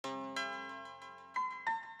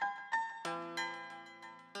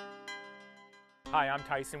Hi, I'm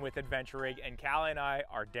Tyson with Adventure Rig, and Callie and I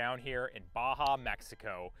are down here in Baja,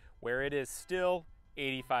 Mexico, where it is still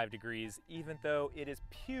 85 degrees, even though it is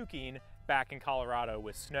puking back in Colorado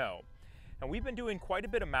with snow. And we've been doing quite a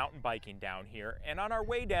bit of mountain biking down here, and on our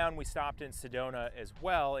way down we stopped in Sedona as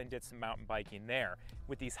well and did some mountain biking there.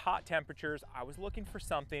 With these hot temperatures, I was looking for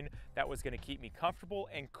something that was going to keep me comfortable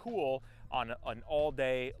and cool on an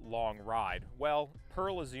all-day long ride. Well,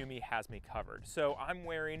 Pearl Izumi has me covered. So I'm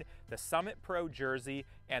wearing the Summit Pro jersey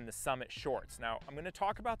and the Summit shorts. Now, I'm going to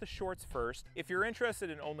talk about the shorts first. If you're interested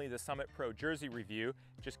in only the Summit Pro jersey review,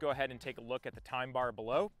 just go ahead and take a look at the time bar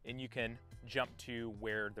below and you can jump to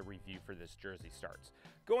where the review for this jersey starts.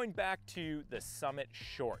 Going back to the Summit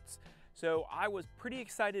shorts. So I was pretty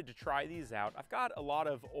excited to try these out. I've got a lot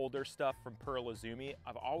of older stuff from Pearl Izumi.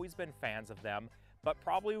 I've always been fans of them, but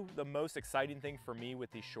probably the most exciting thing for me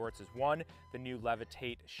with these shorts is one, the new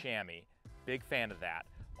Levitate chamois. Big fan of that.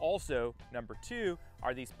 Also, number two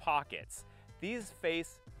are these pockets. These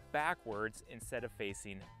face backwards instead of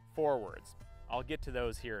facing forwards. I'll get to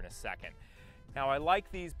those here in a second. Now, I like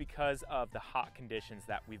these because of the hot conditions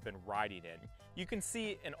that we've been riding in. You can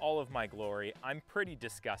see in all of my glory, I'm pretty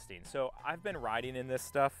disgusting. So I've been riding in this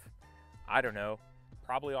stuff, I don't know,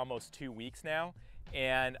 probably almost 2 weeks now,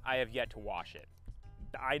 and I have yet to wash it.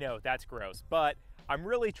 I know that's gross, but I'm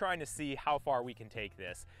really trying to see how far we can take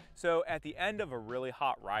this. So at the end of a really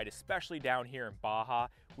hot ride, especially down here in Baja,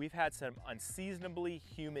 we've had some unseasonably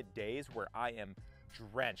humid days where I am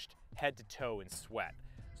drenched head to toe in sweat.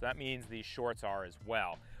 So that means these shorts are as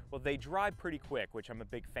well. Well, they dry pretty quick, which I'm a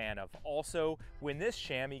big fan of. Also, when this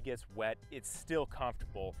chamois gets wet, it's still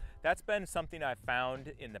comfortable. That's been something I've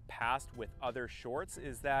found in the past with other shorts,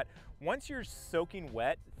 is that once you're soaking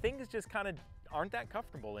wet, things just kind of aren't that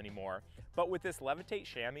comfortable anymore. But with this Levitate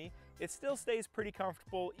chamois, it still stays pretty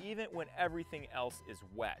comfortable even when everything else is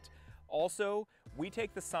wet. Also, we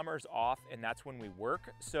take the summers off and that's when we work.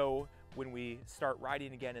 So when we start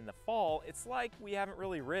riding again in the fall, it's like we haven't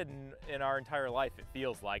really ridden in our entire life, it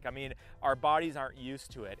feels like. I mean, our bodies aren't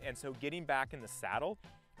used to it. And so getting back in the saddle,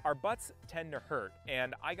 our butts tend to hurt.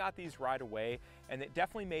 And I got these right away, and it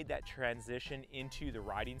definitely made that transition into the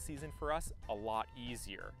riding season for us a lot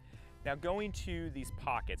easier. Now, going to these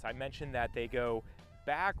pockets, I mentioned that they go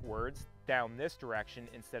backwards down this direction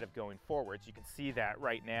instead of going forwards. You can see that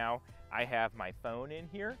right now I have my phone in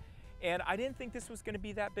here, and I didn't think this was going to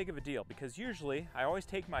be that big of a deal because usually I always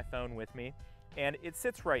take my phone with me and it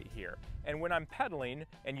sits right here. And when I'm pedaling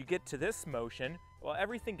and you get to this motion, well,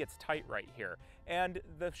 everything gets tight right here. And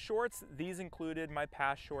the shorts, these included my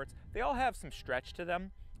past shorts, they all have some stretch to them,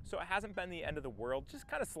 so it hasn't been the end of the world, just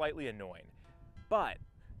kind of slightly annoying. But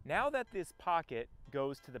now that this pocket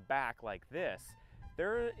goes to the back like this,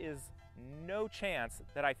 there is no chance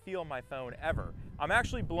that I feel my phone ever. I'm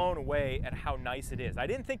actually blown away at how nice it is. I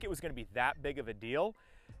didn't think it was going to be that big of a deal,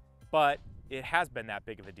 but it has been that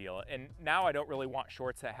big of a deal. And now I don't really want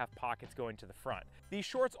shorts that have pockets going to the front. These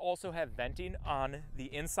shorts also have venting on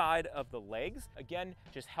the inside of the legs. Again,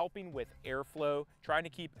 just helping with airflow, trying to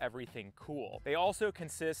keep everything cool. They also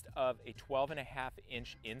consist of a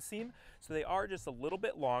 12.5-inch inseam, so they are just a little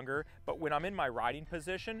bit longer, but when I'm in my riding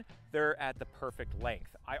position, they're at the perfect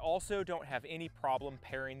length. I also don't have any problem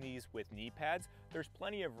pairing these with knee pads. There's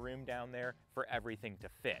plenty of room down there for everything to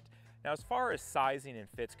fit. Now, as far as sizing and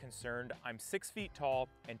fit's concerned, I'm 6 feet tall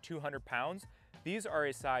and 200 pounds. These are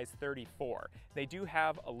a size 34. They do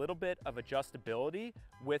have a little bit of adjustability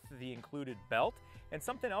with the included belt. And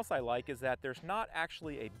something else I like is that there's not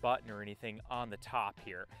actually a button or anything on the top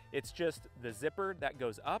here. It's just the zipper that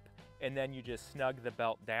goes up, and then you just snug the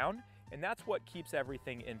belt down. And that's what keeps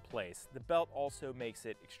everything in place. The belt also makes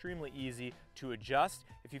it extremely easy to adjust.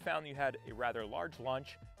 If you found you had a rather large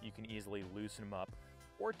lunch, you can easily loosen them up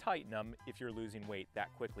or tighten them if you're losing weight that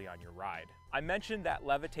quickly on your ride. I mentioned that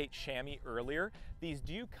Levitate chamois earlier. These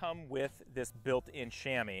do come with this built-in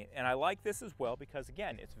chamois, and I like this as well because,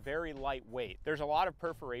 again, it's very lightweight. There's a lot of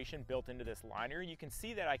perforation built into this liner. You can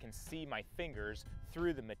see that I can see my fingers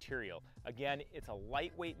through the material. Again, it's a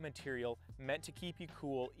lightweight material meant to keep you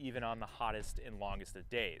cool even on the hottest and longest of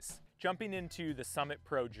days. Jumping into the Summit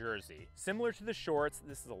Pro jersey. Similar to the shorts,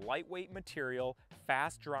 this is a lightweight material,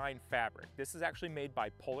 fast drying fabric. This is actually made by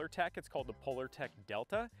Polartec. It's called the Polartec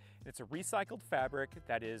Delta. It's a recycled fabric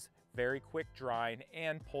that is very quick drying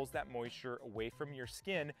and pulls that moisture away from your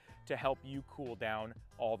skin to help you cool down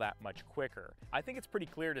all that much quicker. I think it's pretty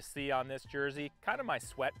clear to see on this jersey kind of my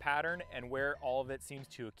sweat pattern and where all of it seems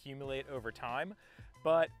to accumulate over time.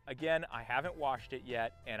 But again, I haven't washed it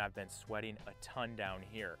yet and I've been sweating a ton down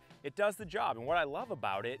here. it does the job. And what I love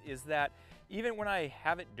about it is that even when I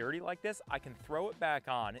have it dirty like this, I can throw it back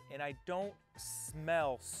on and I don't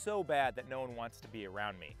smell so bad that no one wants to be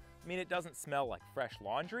around me. I mean, it doesn't smell like fresh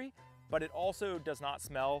laundry, but it also does not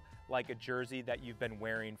smell like a jersey that you've been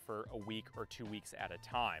wearing for a week or 2 weeks at a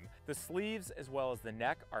time. The sleeves as well as the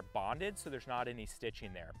neck are bonded, so there's not any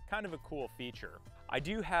stitching there. Kind of a cool feature. I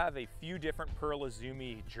do have a few different Pearl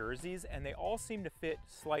Izumi jerseys and they all seem to fit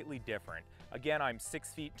slightly different. Again, I'm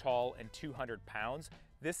 6 feet tall and 200 pounds.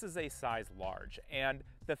 This is a size large and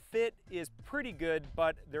the fit is pretty good,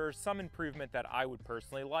 but there's some improvement that I would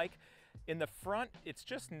personally like. In the front, it's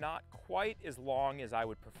just not quite as long as I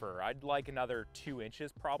would prefer. I'd like another 2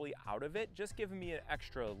 inches probably out of it, just giving me an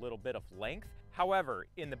extra little bit of length. However,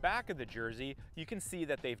 in the back of the jersey, you can see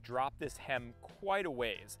that they've dropped this hem quite a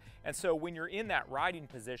ways. And so when you're in that riding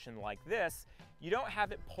position like this, you don't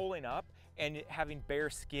have it pulling up and having bare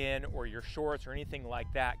skin or your shorts or anything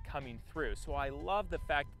like that coming through. So I love the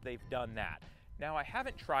fact that they've done that. Now, I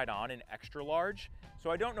haven't tried on an extra large,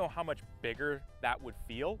 so I don't know how much bigger that would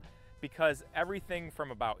feel, because everything from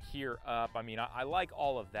about here up, I mean, I like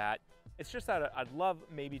all of that. It's just that I'd love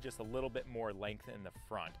maybe just a little bit more length in the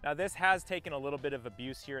front. Now this has taken a little bit of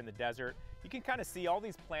abuse here in the desert. You can kind of see all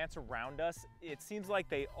these plants around us. It seems like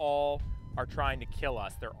they all are trying to kill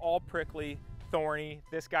us. They're all prickly, thorny.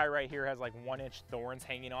 This guy right here has like 1-inch thorns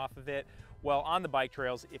hanging off of it. Well, on the bike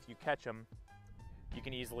trails, if you catch them, you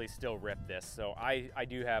can easily still rip this. So I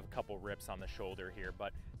do have a couple rips on the shoulder here,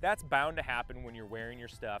 but that's bound to happen when you're wearing your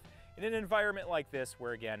stuff in an environment like this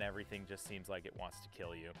where, again, everything just seems like it wants to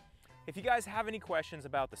kill you. If you guys have any questions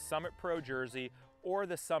about the Summit Pro jersey or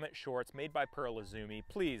the Summit shorts made by Pearl Izumi,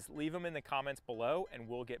 please leave them in the comments below and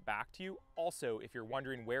we'll get back to you. Also, if you're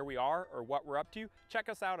wondering where we are or what we're up to, check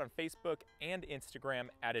us out on Facebook and Instagram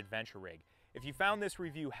at Adventure Rig. If you found this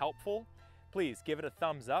review helpful, please give it a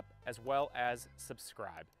thumbs up as well as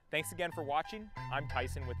subscribe. Thanks again for watching. I'm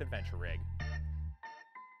Tyson with Adventure Rig.